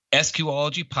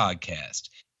SQology Podcast,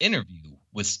 interview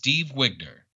with Steve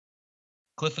Wigner.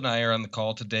 Cliff and I are on the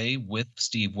call today with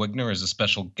Steve Wigner as a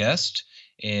special guest,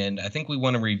 and I think we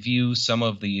want to review some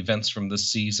of the events from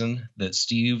this season that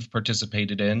Steve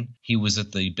participated in. He was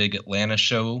at the big Atlanta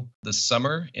show this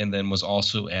summer and then was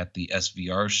also at the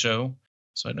SVR show.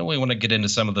 So I know we want to get into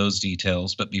some of those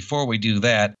details, but before we do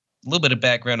that, a little bit of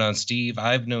background on Steve.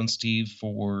 I've known Steve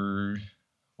for,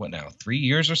 3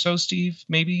 years or so, Steve,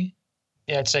 maybe?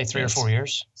 Yeah, I'd say 3 or 4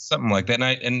 years. Something like that.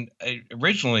 And I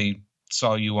originally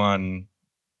saw you on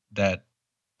that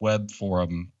web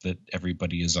forum that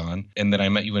everybody is on. And then I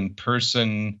met you in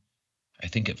person, I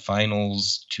think at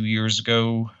finals 2 years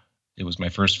ago. It was my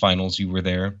first finals. You were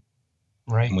there.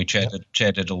 Right. And we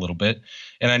chatted a little bit.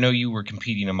 And I know you were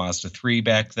competing in Mazda 3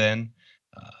 back then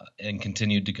and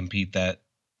continued to compete that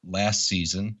last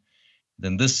season.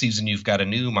 Then this season, you've got a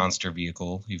new monster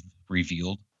vehicle you've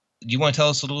revealed. Do you want to tell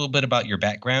us a little bit about your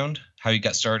background, how you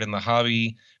got started in the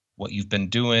hobby, what you've been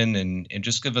doing, and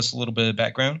just give us a little bit of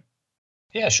background?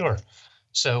 Yeah, sure.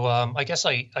 So I guess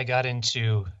I got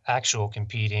into actual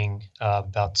competing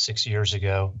about 6 years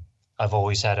ago. I've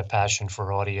always had a passion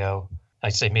for audio.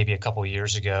 I'd say maybe a couple of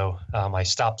years ago, I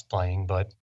stopped playing,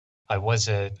 but I was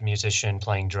a musician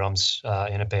playing drums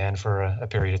in a band for a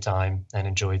period of time and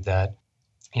enjoyed that.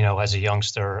 You know, as a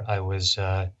youngster, I was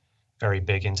very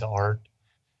big into art.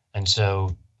 And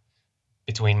so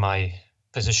between my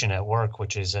position at work,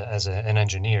 which is as an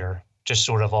engineer, just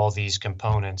sort of all these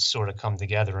components sort of come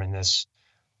together in this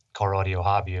car audio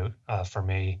hobby for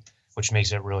me, which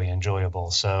makes it really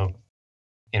enjoyable. So,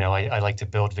 you know, I like to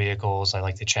build vehicles. I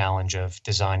like the challenge of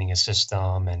designing a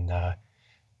system and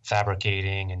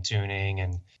fabricating and tuning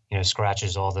and, you know,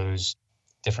 scratches all those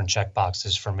different check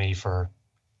boxes for me for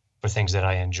things that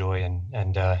I enjoy.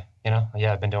 And you know,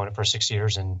 yeah, I've been doing it for 6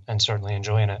 years and certainly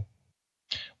enjoying it.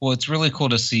 Well, it's really cool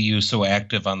to see you so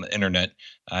active on the internet.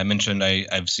 I mentioned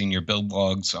I've seen your build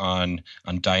blogs on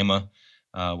Dyma,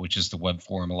 which is the web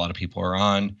forum a lot of people are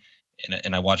on,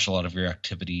 and I watch a lot of your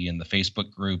activity in the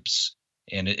Facebook groups.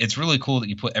 And it's really cool that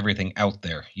you put everything out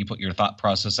there. You put your thought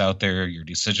process out there, your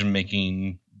decision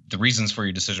making, the reasons for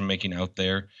your decision making out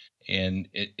there, and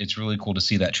it's really cool to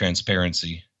see that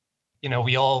transparency. You know,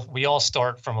 we all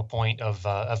start from a point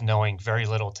of knowing very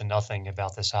little to nothing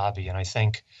about this hobby, and I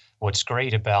think what's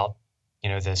great about, you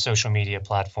know, the social media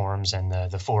platforms and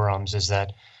the forums is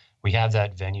that we have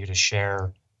that venue to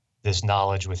share this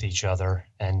knowledge with each other.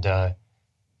 And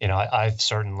you know, I've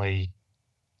certainly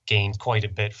gained quite a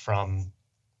bit from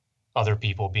other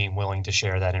people being willing to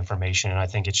share that information, and I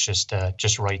think it's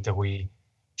just right that we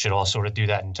should all sort of do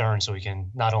that in turn, so we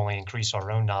can not only increase our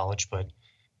own knowledge, but,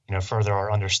 you know, further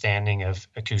our understanding of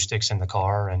acoustics in the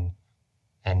car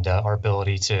and our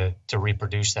ability to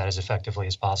reproduce that as effectively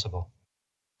as possible.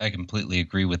 I completely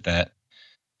agree with that.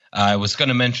 I was going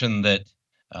to mention that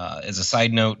as a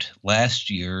side note, last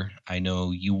year I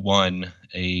know you won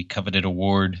a coveted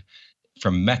award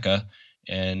from Mecca,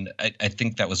 and I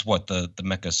think that was what the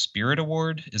Mecca Spirit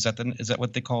Award. Is that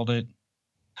what they called it?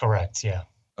 Correct. Yeah.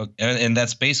 Oh, and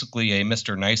that's basically a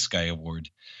Mr. Nice Guy award,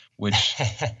 which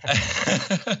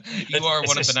you are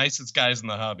one of the nicest guys in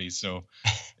the hobby. So,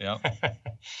 yeah.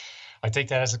 I take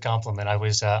that as a compliment. I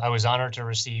was honored to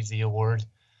receive the award.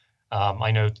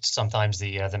 I know sometimes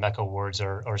the Mecca awards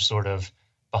are sort of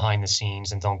behind the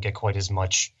scenes and don't get quite as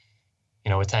much,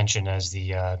 you know, attention as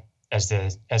the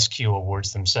SQ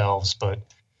awards themselves. But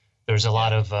there's a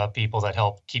lot of people that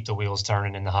help keep the wheels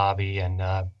turning in the hobby, and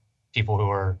people who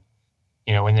are,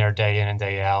 you know, in there day in and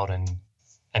day out and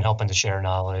helping to share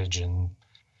knowledge. And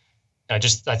I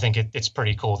think it's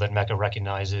pretty cool that Mecca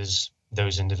recognizes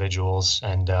those individuals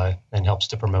and helps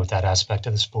to promote that aspect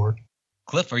of the sport.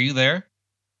 Cliff, are you there?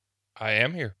 I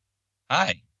am here.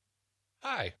 Hi.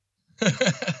 Hi.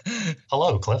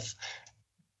 Hello, Cliff.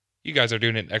 You guys are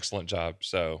doing an excellent job.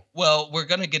 So, well, we're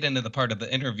going to get into the part of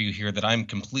the interview here that I'm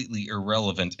completely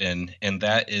irrelevant in, and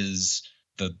that is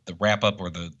the wrap up or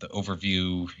the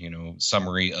overview, you know,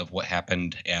 summary of what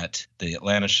happened at the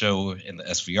Atlanta show and the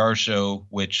SVR show,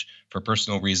 which for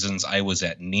personal reasons I was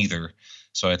at neither.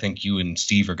 So I think you and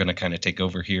Steve are going to kind of take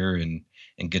over here and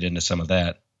get into some of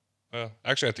that. Well,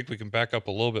 actually, I think we can back up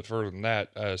a little bit further than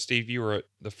that. Steve, you were at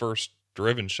the first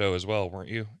Driven show as well, weren't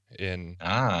you?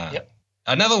 Yep.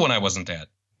 Another one I wasn't at.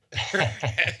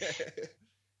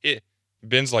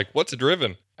 Ben's like, what's a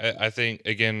Driven? I think,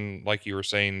 again, like you were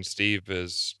saying, Steve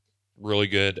is really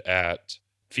good at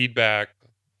feedback,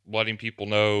 letting people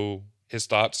know his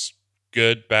thoughts,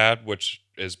 good, bad, which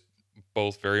is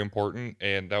both very important.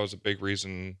 And that was a big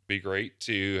reason, be great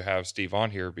to have Steve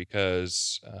on here,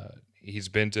 because he's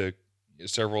been to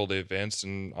several of the events,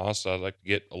 and also I'd like to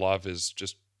get a lot of his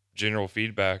just general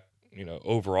feedback,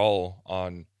 overall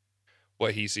on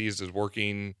what he sees as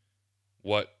working,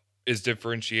 what is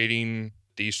differentiating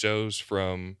these shows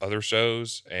from other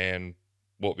shows, and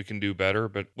what we can do better.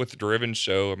 But with the Driven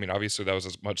show, I mean, obviously that was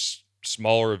a much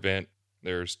smaller event.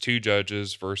 There's two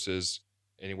judges versus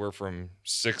anywhere from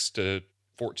 6 to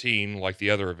 14, like the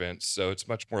other events. So it's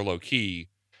much more low key.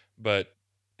 But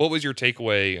what was your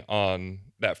takeaway on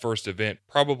that first event?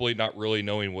 Probably not really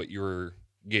knowing what you were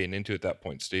getting into at that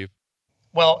point, Steve.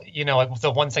 Well,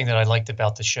 the one thing that I liked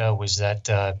about the show was that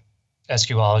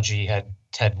Esquology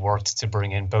had worked to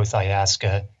bring in both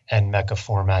IASCA and MECA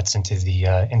formats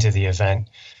into the event,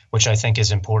 which I think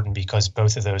is important because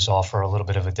both of those offer a little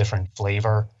bit of a different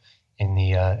flavor in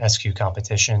the SQ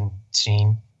competition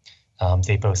scene.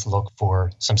 They both look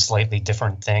for some slightly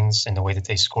different things in the way that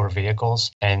they score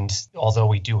vehicles. And although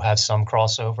we do have some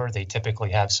crossover, they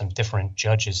typically have some different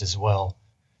judges as well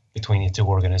between the two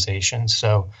organizations.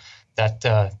 So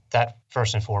that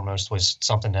first and foremost was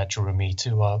something that drew me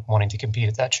to wanting to compete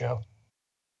at that show.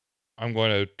 I'm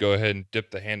going to go ahead and dip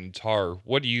the hand in tar.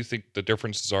 What do you think the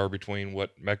differences are between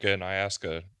what MECA and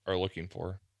IASCA are looking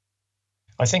for?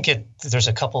 I think there's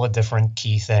a couple of different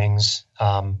key things.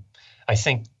 I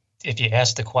think if you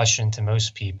ask the question to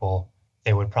most people,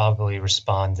 they would probably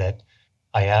respond that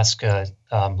IASCA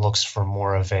looks for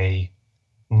more of a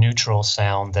neutral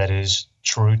sound that is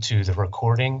true to the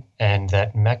recording, and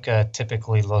that MECA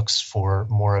typically looks for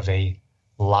more of a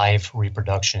live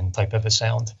reproduction type of a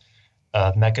sound.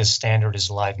 MECA's standard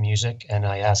is live music, and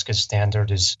IASCA's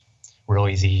standard is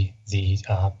really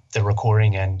the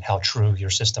recording and how true your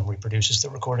system reproduces the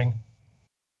recording.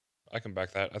 I can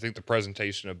back that. I think the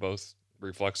presentation of both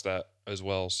reflects that as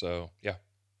well. So yeah,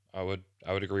 I would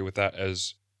agree with that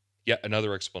as yet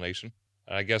another explanation.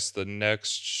 And I guess the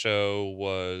next show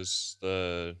was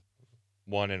the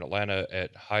one in Atlanta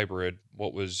at Hybrid.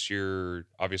 What was your?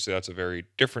 Obviously, that's a very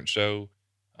different show.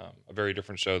 A very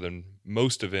different show than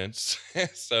most events.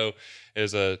 So it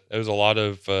was a lot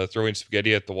of throwing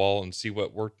spaghetti at the wall and see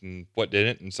what worked and what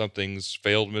didn't. And some things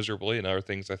failed miserably, and other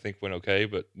things I think went okay.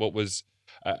 But what was,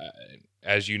 uh,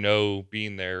 as you know,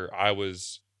 being there, I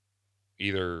was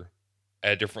either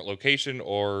at a different location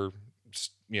or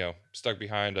stuck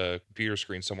behind a computer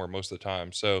screen somewhere most of the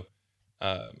time. So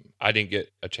I didn't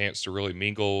get a chance to really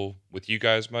mingle with you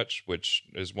guys much, which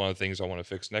is one of the things I want to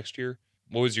fix next year.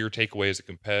 What was your takeaway as a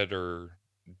competitor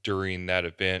during that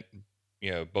event?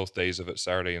 Both days of it,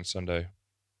 Saturday and Sunday.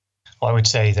 Well, I would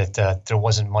say that there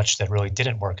wasn't much that really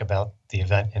didn't work about the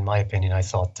event, in my opinion. I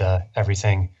thought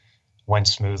everything went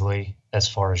smoothly as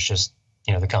far as just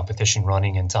the competition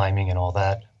running and timing and all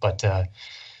that. But I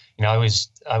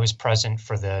was present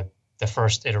for the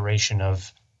first iteration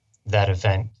of that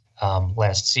event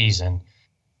last season,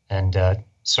 and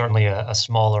certainly a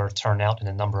smaller turnout in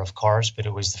the number of cars, but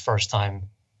it was the first time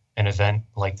an event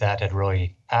like that had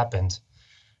really happened.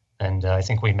 And I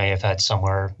think we may have had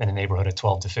somewhere in the neighborhood of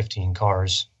 12 to 15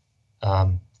 cars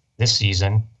this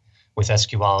season with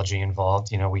Esquology involved.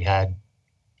 We had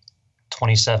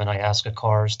 27 IASCA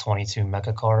cars, 22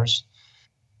 MECA cars.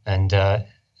 And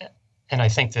I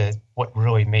think that what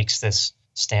really makes this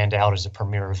stand out as a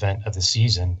premier event of the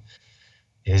season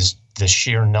is the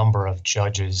sheer number of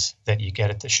judges that you get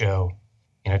at the show.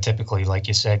 Typically, like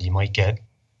you said, you might get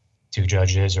 2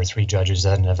 judges or 3 judges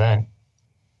at an event.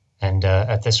 And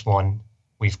at this one,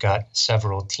 we've got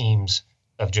several teams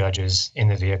of judges in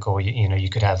the vehicle. You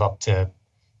could have up to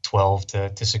 12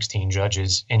 to 16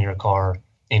 judges in your car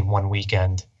in one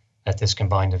weekend at this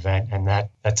combined event. And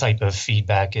that type of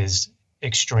feedback is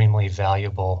extremely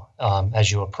valuable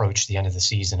as you approach the end of the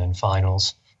season and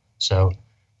finals. So,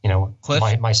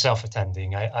 Cliff? myself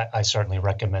attending, I certainly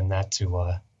recommend that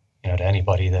to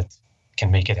anybody that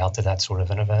can make it out to that sort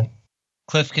of an event.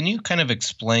 Cliff, can you kind of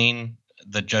explain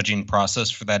the judging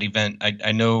process for that event?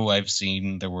 I know I've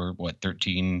seen there were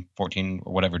 13, 14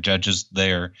 or whatever judges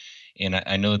there, and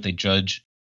I know that they judge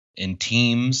in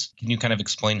teams. Can you kind of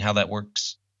explain how that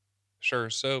works? Sure.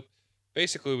 So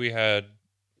basically we had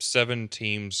 7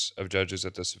 teams of judges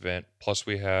at this event, plus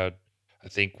we had I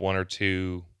think 1 or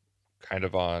 2 kind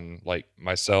of on, like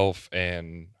myself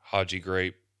and Haji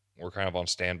Grape were kind of on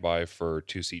standby for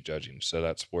 2-seat judging. So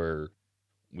that's where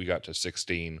we got to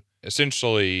 16.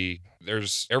 Essentially,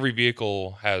 every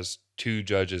vehicle has 2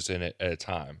 judges in it at a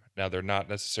time. Now, they're not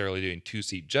necessarily doing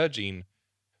 2-seat judging,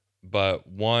 but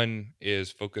one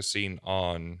is focusing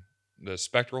on the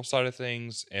spectral side of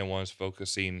things and one is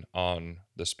focusing on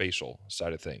the spatial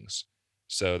side of things.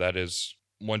 So that is,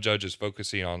 one judge is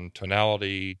focusing on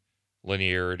tonality,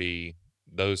 linearity,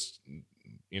 those,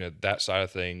 that side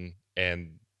of thing.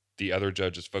 and the other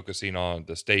judge is focusing on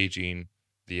the staging,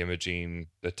 the imaging,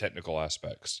 the technical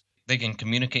aspects. They can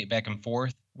communicate back and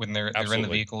forth when they're in the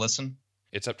Absolutely. vehicle. Listen.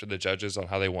 It's up to the judges on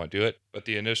how they want to do it. But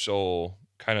the initial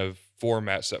kind of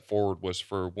format set forward was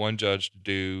for one judge to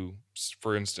do,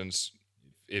 for instance,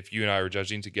 if you and I were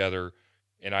judging together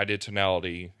and I did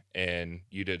tonality and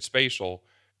you did spatial,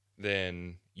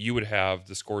 then you would have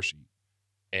the score sheet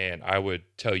and I would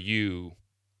tell you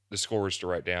the scores to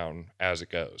write down as it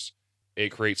goes. It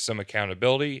creates some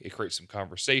accountability, it creates some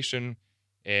conversation,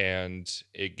 and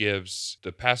it gives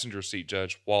the passenger seat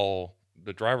judge, while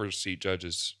the driver's seat judge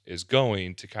is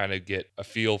going, to kind of get a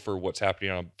feel for what's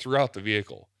happening on throughout the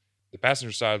vehicle. The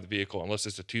passenger side of the vehicle, unless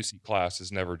it's a 2-seat class,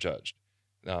 is never judged.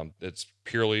 It's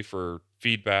purely for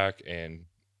feedback and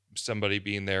somebody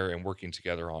being there and working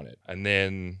together on it. And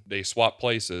then they swap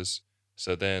places.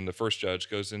 So then the first judge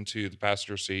goes into the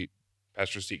passenger seat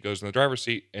goes in the driver's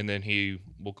seat, and then he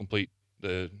will complete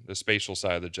the spatial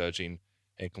side of the judging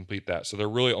and complete that. So they're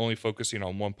really only focusing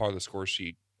on one part of the score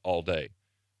sheet all day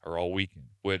or all weekend,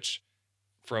 which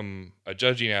from a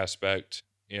judging aspect,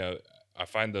 I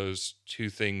find those two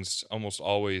things almost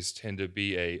always tend to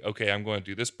be okay, I'm going to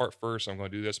do this part first, I'm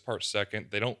going to do this part second.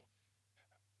 They don't,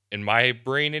 in my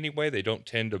brain anyway, they don't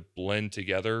tend to blend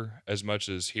together as much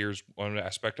as here's one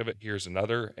aspect of it, here's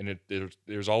another. And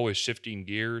there's always shifting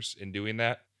gears in doing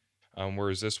that.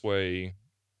 Whereas this way,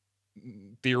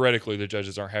 theoretically, the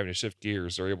judges aren't having to shift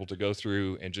gears. They're able to go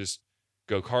through and just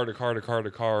go car to car to car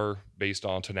to car based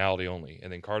on tonality only.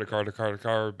 And then car to car to car to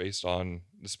car based on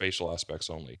the spatial aspects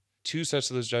only. 2 sets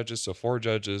of those judges, so 4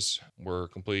 judges were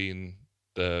completing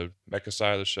the mecha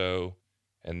side of the show.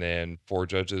 And then 4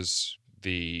 judges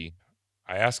the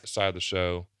IASCA side of the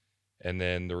show, and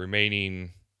then the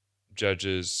remaining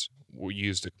judges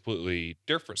used a completely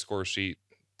different score sheet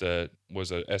that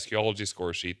was a SQology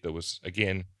score sheet that was,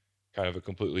 again, kind of a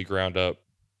completely ground up,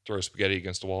 throw spaghetti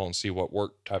against the wall and see what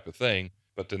worked type of thing.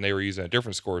 But then they were using a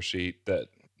different score sheet that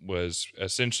was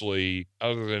essentially,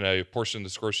 other than a portion of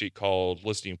the score sheet called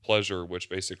listening pleasure, which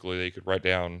basically they could write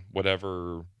down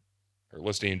whatever, or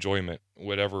listening enjoyment,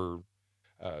 whatever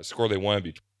score they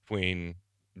wanted between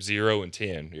 0 and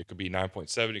 10. It could be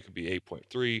 9.7, it could be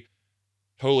 8.3.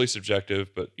 Totally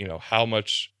subjective, but how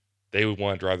much they would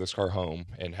want to drive this car home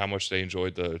and how much they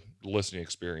enjoyed the listening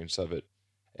experience of it.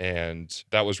 And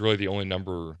that was really the only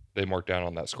number they marked down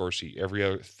on that score sheet. Every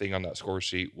other thing on that score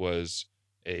sheet was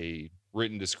a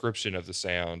written description of the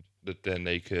sound that then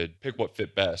they could pick what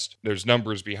fit best. There's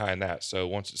numbers behind that. So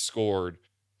once it's scored,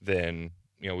 then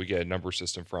we get a number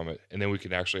system from it, and then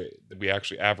we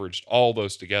actually averaged all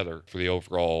those together for the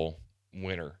overall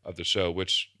winner of the show,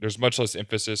 which there's much less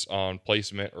emphasis on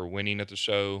placement or winning at the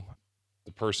show.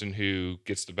 The person who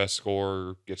gets the best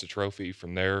score gets a trophy.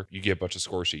 From there, you get a bunch of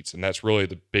score sheets, and that's really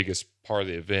the biggest part of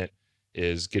the event,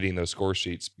 is getting those score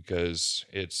sheets, because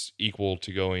it's equal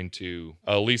to going to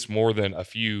at least more than a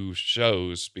few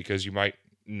shows, because you might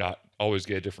not always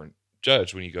get a different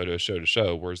judge when you go to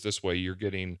show, whereas this way you're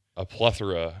getting a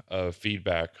plethora of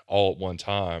feedback all at one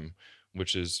time,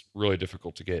 which is really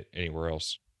difficult to get anywhere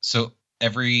else. So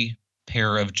every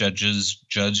pair of judges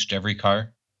judged every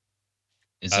car?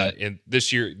 Is that in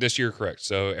this year, correct.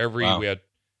 So we had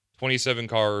 27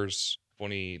 cars.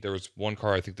 There was one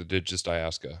car I think that did just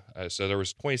IASCA. So there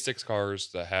was 26 cars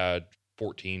that had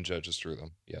 14 judges through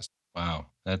them. Yes. Wow,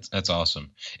 that's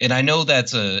awesome. And I know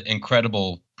that's an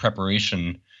incredible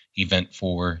preparation event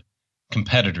for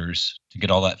competitors to get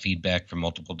all that feedback from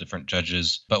multiple different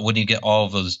judges. But when you get all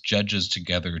of those judges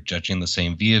together, judging the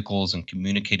same vehicles and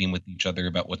communicating with each other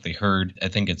about what they heard, I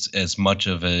think it's as much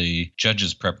of a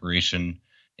judge's preparation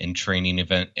and training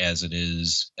event as it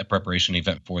is a preparation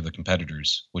event for the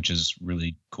competitors, which is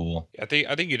really cool. I think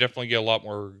you definitely get a lot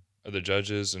more of the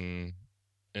judges, and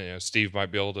Steve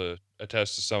might be able to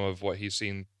attest to some of what he's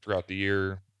seen throughout the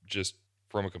year, just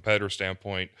from a competitor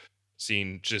standpoint,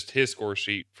 seeing just his score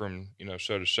sheet from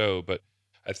show to show. But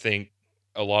I think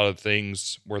a lot of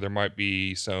things where there might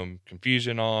be some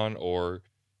confusion on, or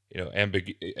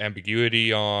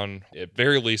ambiguity on, at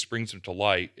very least brings them to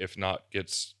light, if not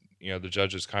gets the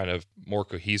judges kind of more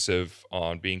cohesive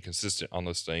on being consistent on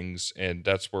those things. And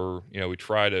that's where we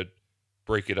try to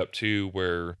break it up too,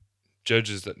 where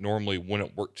judges that normally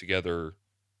wouldn't work together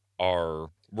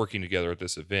are working together at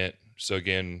this event. So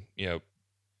again,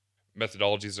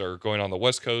 methodologies are going on the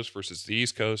West Coast versus the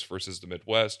East Coast versus the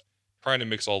Midwest, trying to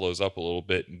mix all those up a little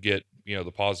bit and get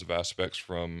the positive aspects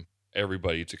from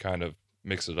everybody to kind of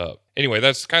mix it up. Anyway,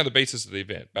 that's kind of the basis of the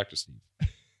event. Back to Steve.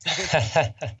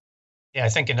 Yeah, I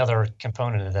think another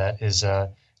component of that is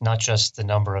not just the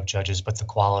number of judges, but the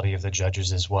quality of the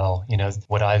judges as well. You know,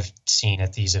 what I've seen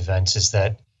at these events is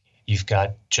that you've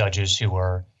got judges who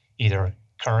are either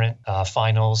current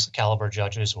finals caliber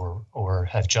judges or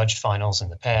have judged finals in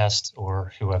the past,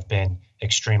 or who have been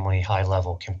extremely high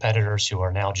level competitors who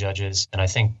are now judges. And I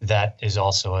think that is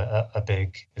also a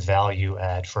big value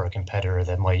add for a competitor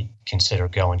that might consider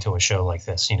going to a show like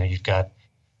this. You know, you've got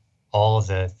all of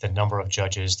the number of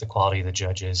judges, the quality of the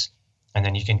judges, and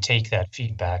then you can take that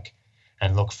feedback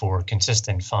and look for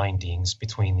consistent findings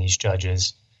between these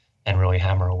judges and really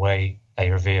hammer away at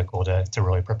your vehicle to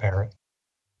really prepare it.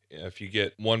 If you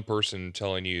get one person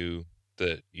telling you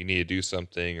that you need to do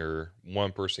something, or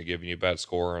one person giving you a bad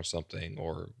score on something,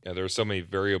 or there are so many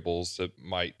variables that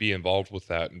might be involved with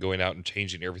that, and going out and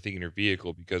changing everything in your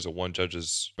vehicle because of one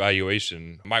judge's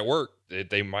valuation might work.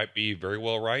 They might be very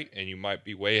well right, and you might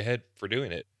be way ahead for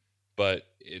doing it, but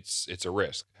it's a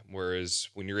risk. Whereas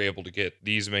when you're able to get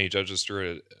these many judges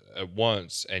through it at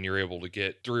once, and you're able to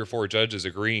get 3 or 4 judges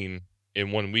agreeing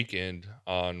in one weekend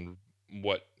on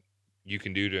what you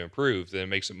can do to improve, then it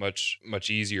makes it much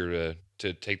easier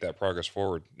to take that progress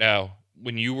forward. Now,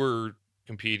 when you were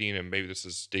competing, and maybe this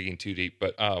is digging too deep,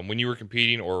 but when you were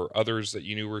competing, or others that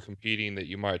you knew were competing that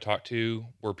you might have talked to,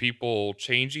 were people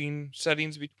changing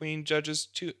settings between judges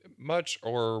too much,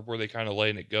 or were they kind of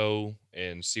letting it go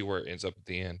and see where it ends up at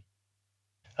the end?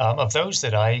 Of those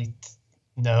that I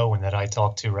know and that I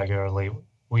talk to regularly,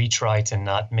 we try to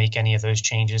not make any of those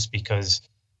changes, because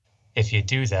if you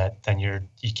do that, then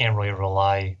you can't really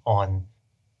rely on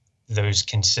those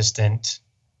consistent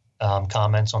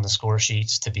comments on the score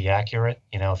sheets to be accurate.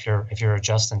 You know, if you're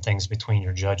adjusting things between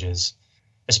your judges,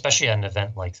 especially at an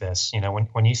event like this, you know,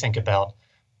 when you think about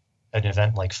an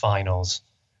event like finals,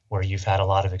 where you've had a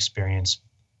lot of experience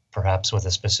perhaps with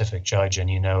a specific judge, and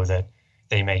you know that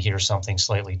they may hear something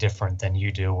slightly different than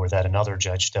you do, or that another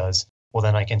judge does, well,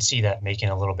 then I can see that making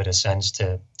a little bit of sense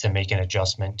to make an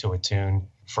adjustment to a tune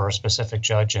for a specific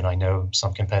judge. And I know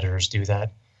some competitors do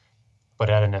that. But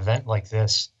at an event like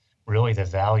this, really the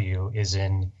value is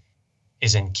in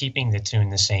keeping the tune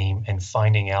the same and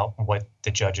finding out what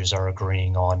the judges are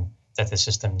agreeing on that the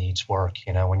system needs work.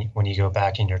 You know, when you go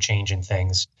back and you're changing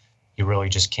things, you really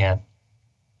just can't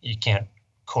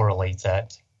correlate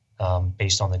that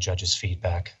based on the judges'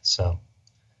 feedback. So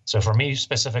for me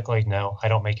specifically, no, I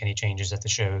don't make any changes at the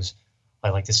shows. I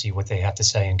like to see what they have to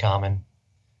say in common,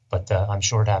 but I'm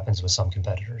sure it happens with some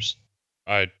competitors.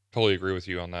 I totally agree with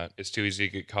you on that. It's too easy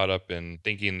to get caught up in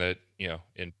thinking that,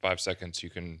 in 5 seconds you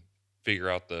can figure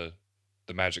out the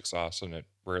magic sauce, and it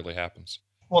rarely happens.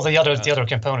 Well, the other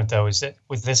component though is that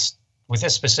with this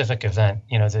specific event,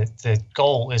 the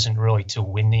goal isn't really to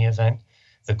win the event.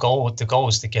 The goal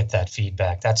is to get that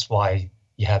feedback. That's why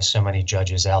you have so many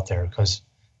judges out there, because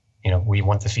we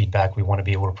want the feedback. We want to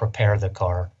be able to prepare the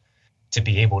car to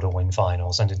be able to win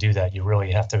finals. And to do that, you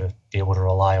really have to be able to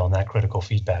rely on that critical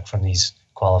feedback from these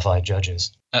qualified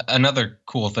judges. Another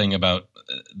cool thing about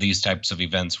these types of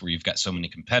events where you've got so many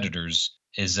competitors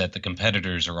is that the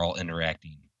competitors are all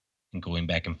interacting and going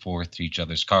back and forth to each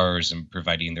other's cars and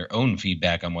providing their own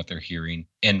feedback on what they're hearing.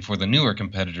 And for the newer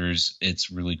competitors,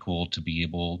 it's really cool to be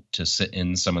able to sit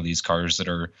in some of these cars that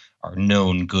are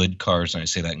known good cars, and I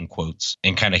say that in quotes,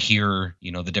 and kind of hear,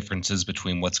 the differences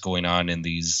between what's going on in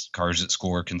these cars that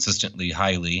score consistently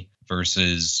highly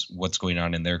versus what's going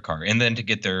on in their car. And then to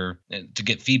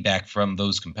get feedback from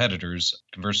those competitors,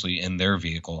 conversely, in their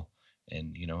vehicle,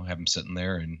 and, have them sitting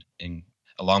there and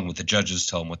along with the judges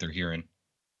tell them what they're hearing.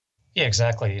 Yeah,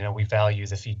 exactly. We value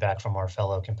the feedback from our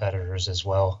fellow competitors as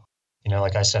well.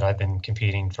 Like I said, I've been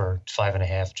competing for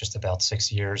 5.5, just about 6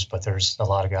 years, but there's a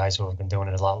lot of guys who have been doing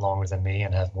it a lot longer than me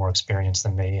and have more experience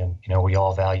than me. And, we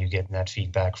all value getting that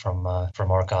feedback from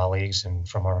our colleagues and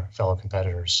from our fellow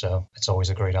competitors. So it's always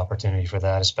a great opportunity for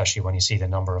that, especially when you see the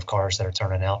number of cars that are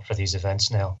turning out for these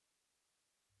events now.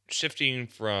 Shifting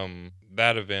from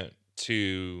that event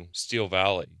to Steel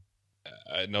Valley,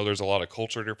 I know there's a lot of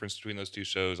culture difference between those two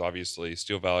shows. Obviously,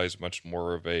 Steel Valley is much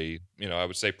more of a, I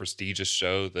would say prestigious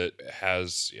show that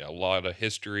has a lot of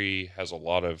history, has a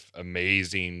lot of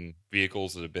amazing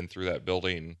vehicles that have been through that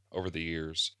building over the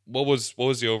years. What was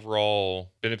the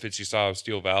overall benefits you saw of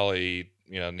Steel Valley,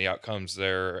 and the outcomes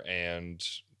there, and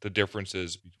the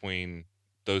differences between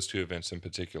those two events in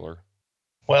particular?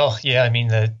 Well, yeah,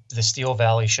 the Steel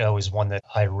Valley show is one that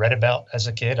I read about as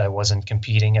a kid. I wasn't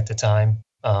competing at the time.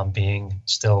 Being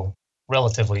still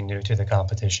relatively new to the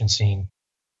competition scene.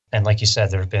 And like you said,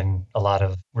 there have been a lot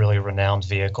of really renowned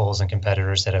vehicles and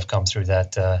competitors that have come through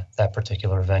that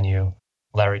particular venue.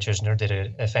 Larry Chisner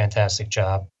did a fantastic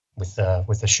job with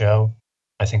the show.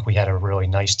 I think we had a really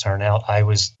nice turnout. I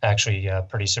was actually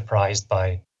pretty surprised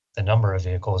by the number of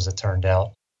vehicles that turned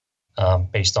out,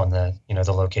 based on the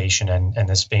location and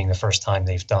this being the first time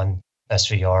they've done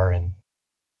SVR in,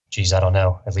 geez, I don't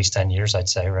know, at least 10 years, I'd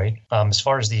say, right? As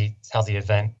far as how the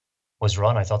event was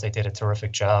run, I thought they did a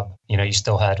terrific job. You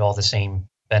still had all the same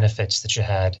benefits that you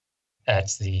had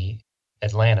at the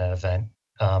Atlanta event.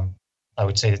 I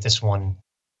would say that this one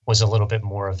was a little bit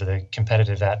more of the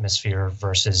competitive atmosphere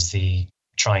versus the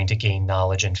trying to gain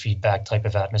knowledge and feedback type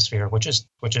of atmosphere, which is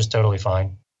totally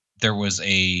fine. There was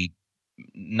a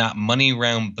not money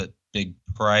round, but big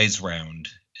prize round,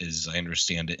 as I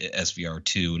understand it, at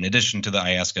SVR2. In addition to the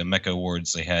IASCA MECA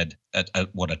Awards, they had a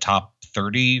top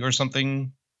 30 or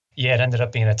something? Yeah, it ended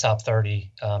up being a top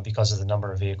 30 because of the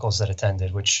number of vehicles that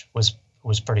attended, which was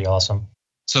pretty awesome.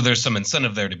 So there's some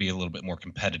incentive there to be a little bit more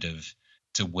competitive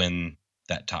to win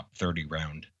that top 30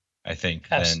 round, I think,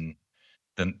 than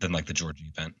like the Georgia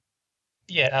event.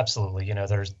 Yeah, absolutely.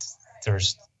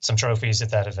 There's some trophies at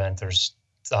that event. There's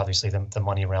obviously the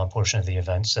money round portion of the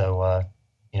event. So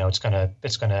it's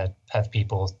gonna have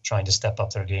people trying to step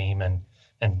up their game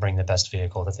and bring the best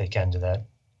vehicle that they can to that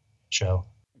show.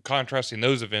 Contrasting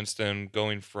those events, then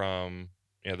going from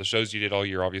the shows you did all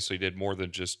year, obviously did more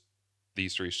than just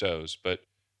these 3 shows, but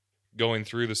going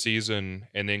through the season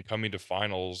and then coming to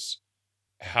finals,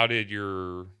 how did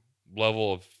your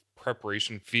level of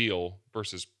preparation feel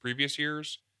versus previous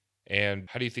years? And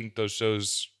how do you think those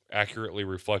shows accurately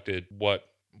reflected what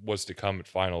was to come at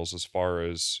finals? As far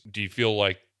as, do you feel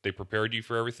like they prepared you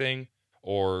for everything,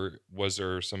 or was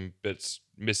there some bits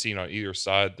missing on either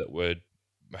side that would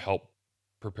help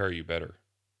prepare you better?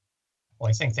 Well,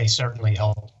 I think they certainly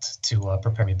helped to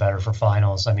prepare me better for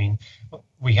finals. I mean,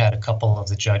 we had a couple of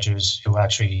the judges who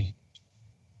actually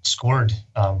scored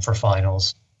for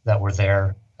finals that were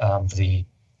there for the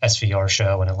SVR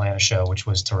show and Atlanta show, which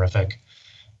was terrific.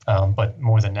 But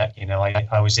more than that,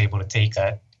 I was able to take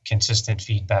that consistent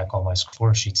feedback on my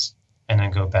score sheets and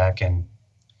then go back and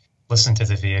listen to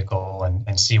the vehicle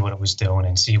and see what it was doing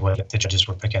and see what the judges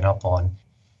were picking up on,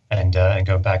 and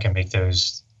go back and make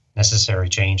those necessary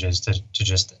changes to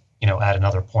just add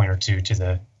another point or two to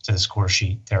the score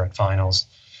sheet there at finals.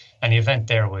 And the event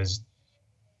there was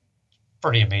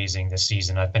pretty amazing this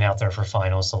season. I've been out there for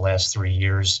finals the last 3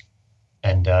 years,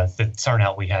 and the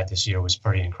turnout we had this year was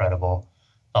pretty incredible.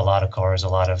 A lot of cars, a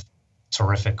lot of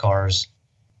terrific cars.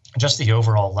 Just the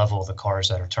overall level of the cars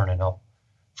that are turning up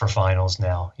for finals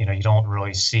now. You don't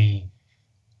really see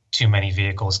too many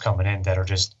vehicles coming in that are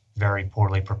just very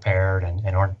poorly prepared and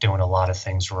aren't doing a lot of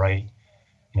things right.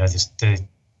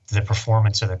 The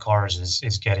performance of the cars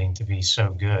is getting to be so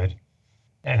good.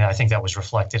 And I think that was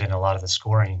reflected in a lot of the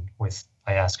scoring with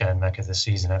IASCA and MECA this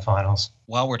season at finals.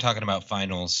 While we're talking about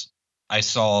finals, I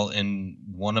saw in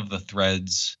one of the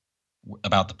threads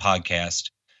about the podcast,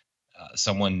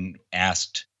 someone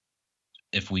asked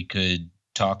if we could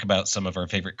talk about some of our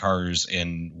favorite cars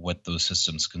and what those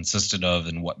systems consisted of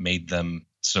and what made them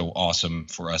so awesome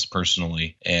for us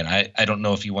personally. And I don't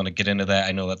know if you want to get into that.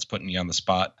 I know that's putting you on the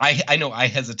spot. I know I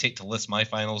hesitate to list my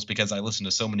finals because I listen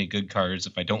to so many good cars.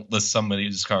 If I don't list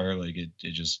somebody's car, like it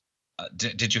just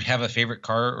did you have a favorite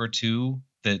car or two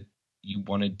that you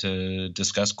wanted to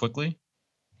discuss quickly?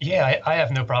 Yeah, I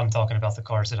have no problem talking about the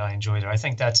cars that I enjoyed. I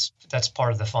think that's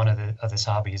part of the fun of this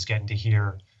hobby, is getting to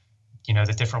hear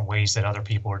the different ways that other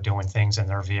people are doing things in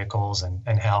their vehicles,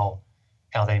 and how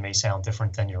they may sound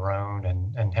different than your own,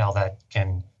 and how that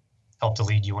can help to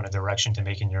lead you in a direction to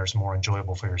making yours more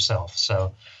enjoyable for yourself.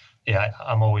 So yeah,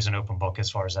 I'm always an open book as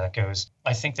far as that goes.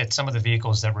 I think that some of the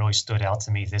vehicles that really stood out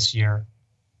to me this year,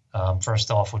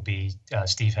 first off would be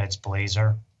Steve Head's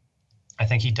Blazer. I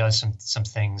think he does some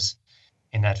things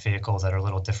in that vehicle that are a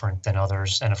little different than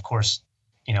others. And of course,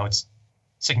 it's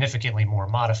significantly more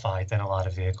modified than a lot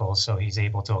of vehicles. So he's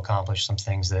able to accomplish some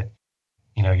things that,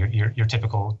 your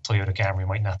typical Toyota Camry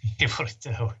might not be able to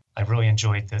do. I really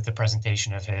enjoyed the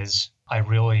presentation of his. I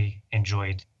really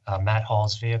enjoyed Matt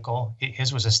Hall's vehicle.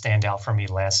 His was a standout for me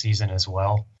last season as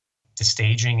well. The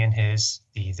staging in his,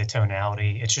 the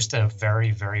tonality, it's just a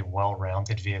very, very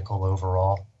well-rounded vehicle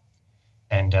overall.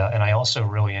 And I also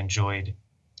really enjoyed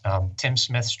Tim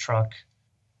Smith's truck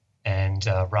and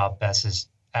Rob Bess's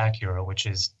Acura, which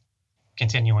is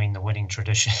continuing the winning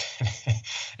tradition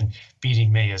and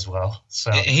beating me as well.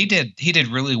 So he did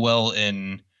really well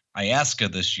in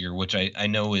IASCA this year, which I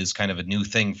know is kind of a new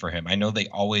thing for him. I know they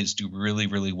always do really,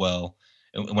 really well.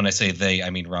 And when I say they, I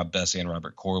mean Rob Bess and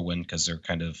Robert Corwin, because they're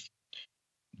kind of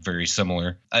very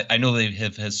similar. I know they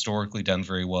have historically done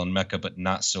very well in MECA, but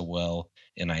not so well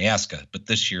in IASCA. But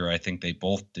this year, I think they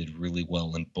both did really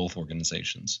well in both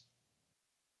organizations.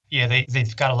 Yeah,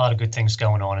 they've got a lot of good things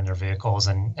going on in their vehicles,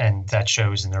 and that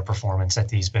shows in their performance at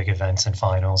these big events and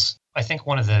finals. I think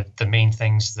one of the main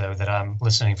things, though, that I'm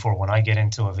listening for when I get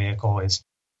into a vehicle is,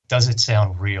 does it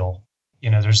sound real?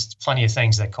 There's plenty of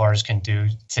things that cars can do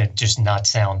to just not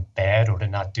sound bad or to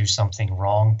not do something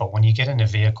wrong. But when you get in a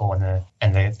vehicle and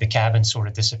the cabin sort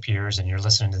of disappears and you're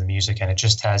listening to the music and it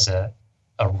just has a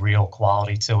real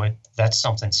quality to it, that's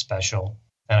something special.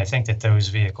 And I think that those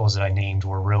vehicles that I named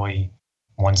were really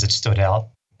ones that stood out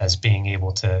as being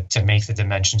able to make the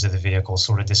dimensions of the vehicle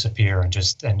sort of disappear and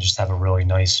just have a really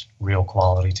nice real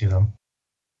quality to them.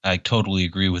 I totally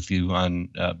agree with you on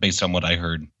based on what I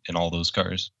heard in all those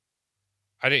cars.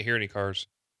 I didn't hear any cars.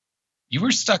 You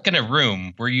were stuck in a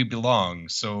room where you belong,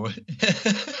 so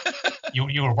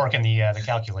you were working the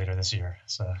calculator this year,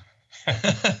 so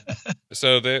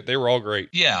So they were all great.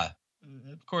 Yeah,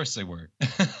 of course they were.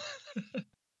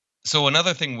 So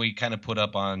another thing we kind of put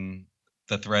up on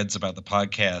the threads about the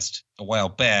podcast a while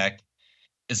back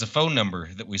is a phone number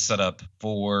that we set up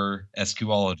for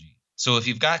SQology. So if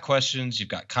you've got questions, you've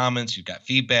got comments, you've got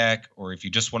feedback, or if you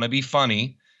just want to be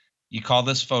funny, you call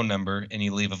this phone number and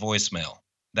you leave a voicemail.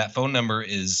 That phone number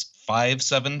is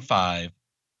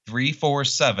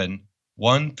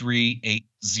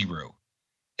 575-347-1380.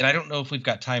 And I don't know if we've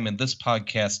got time in this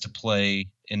podcast to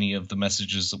play any of the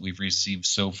messages that we've received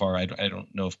so far. I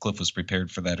don't know if Cliff was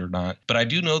prepared for that or not. But I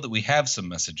do know that we have some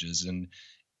messages. And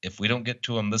if we don't get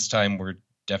to them this time, we're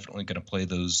definitely going to play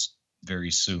those very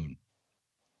soon.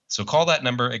 So call that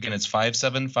number. Again, it's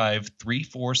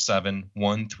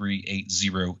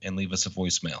 575-347-1380 and leave us a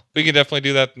voicemail. We can definitely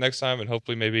do that next time, and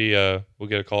hopefully maybe we'll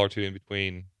get a call or two in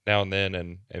between now and then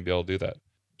and be able to do that.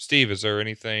 Steve, is there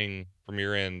anything from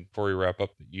your end before we wrap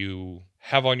up that you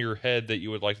have on your head that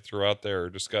you would like to throw out there or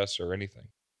discuss or anything?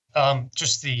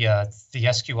 Just the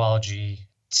SQology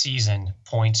season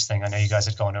points thing. I know you guys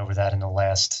had gone over that in the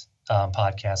last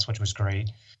podcast, which was great.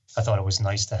 I thought it was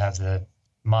nice to have the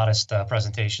modest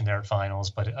presentation there at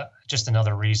finals, but just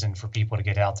another reason for people to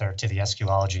get out there to the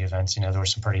SQology events. There were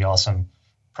some pretty awesome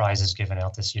prizes given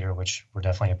out this year, which were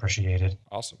definitely appreciated.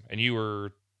 Awesome. And you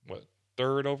were, what,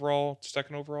 third overall,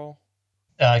 second overall?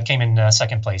 Came in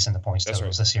second place in the points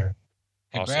totals this year.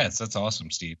 Congrats. Awesome. That's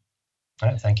awesome, Steve. All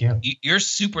right, thank you. You're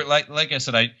super, like I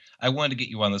said, I wanted to get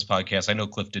you on this podcast. I know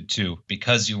Cliff did too,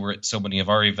 because you were at so many of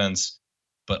our events,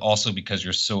 but also because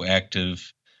you're so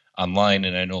active online.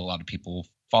 And I know a lot of people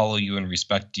follow you and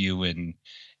respect you and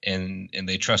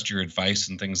they trust your advice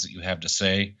and things that you have to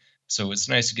say. So it's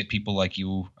nice to get people like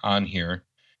you on here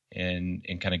and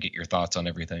kind of get your thoughts on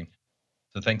everything.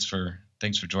 So thanks for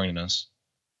joining us.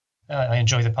 I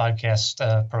enjoy the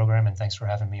podcast program, and thanks for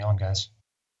having me on, guys.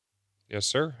 Yes,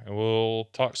 sir. And we'll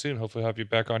talk soon. Hopefully have you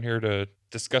back on here to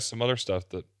discuss some other stuff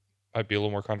that might be a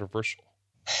little more controversial.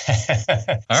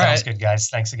 Sounds good, guys.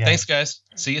 Thanks again. Thanks, guys.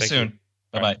 See you soon.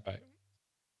 Bye-bye. Right, bye.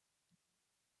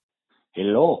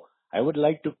 Hello. I would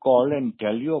like to call and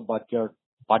tell you about your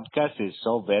podcast. Is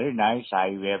so very nice. I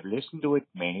have listened to it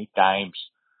many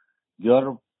times.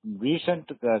 Your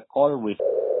recent call with,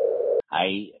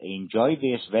 I enjoy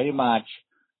this very much,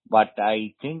 but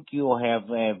I think you have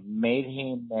made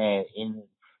him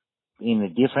in a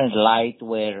different light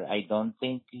where I don't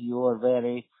think you are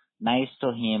very nice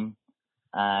to him.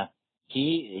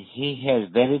 He has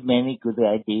very many good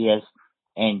ideas,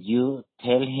 and you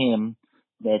tell him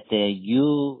that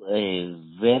you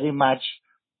very much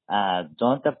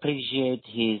don't appreciate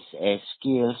his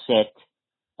skill set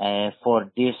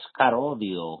for this car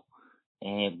audio.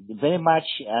 Very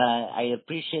much, I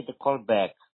appreciate the call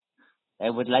back. I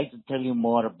would like to tell you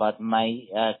more about my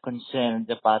concerns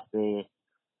about the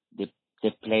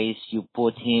place you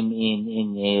put him in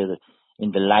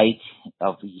the light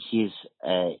of his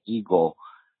ego.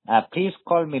 Please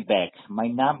call me back. My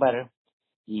number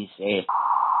is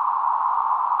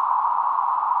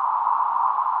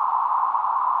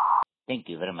Thank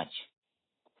you very much.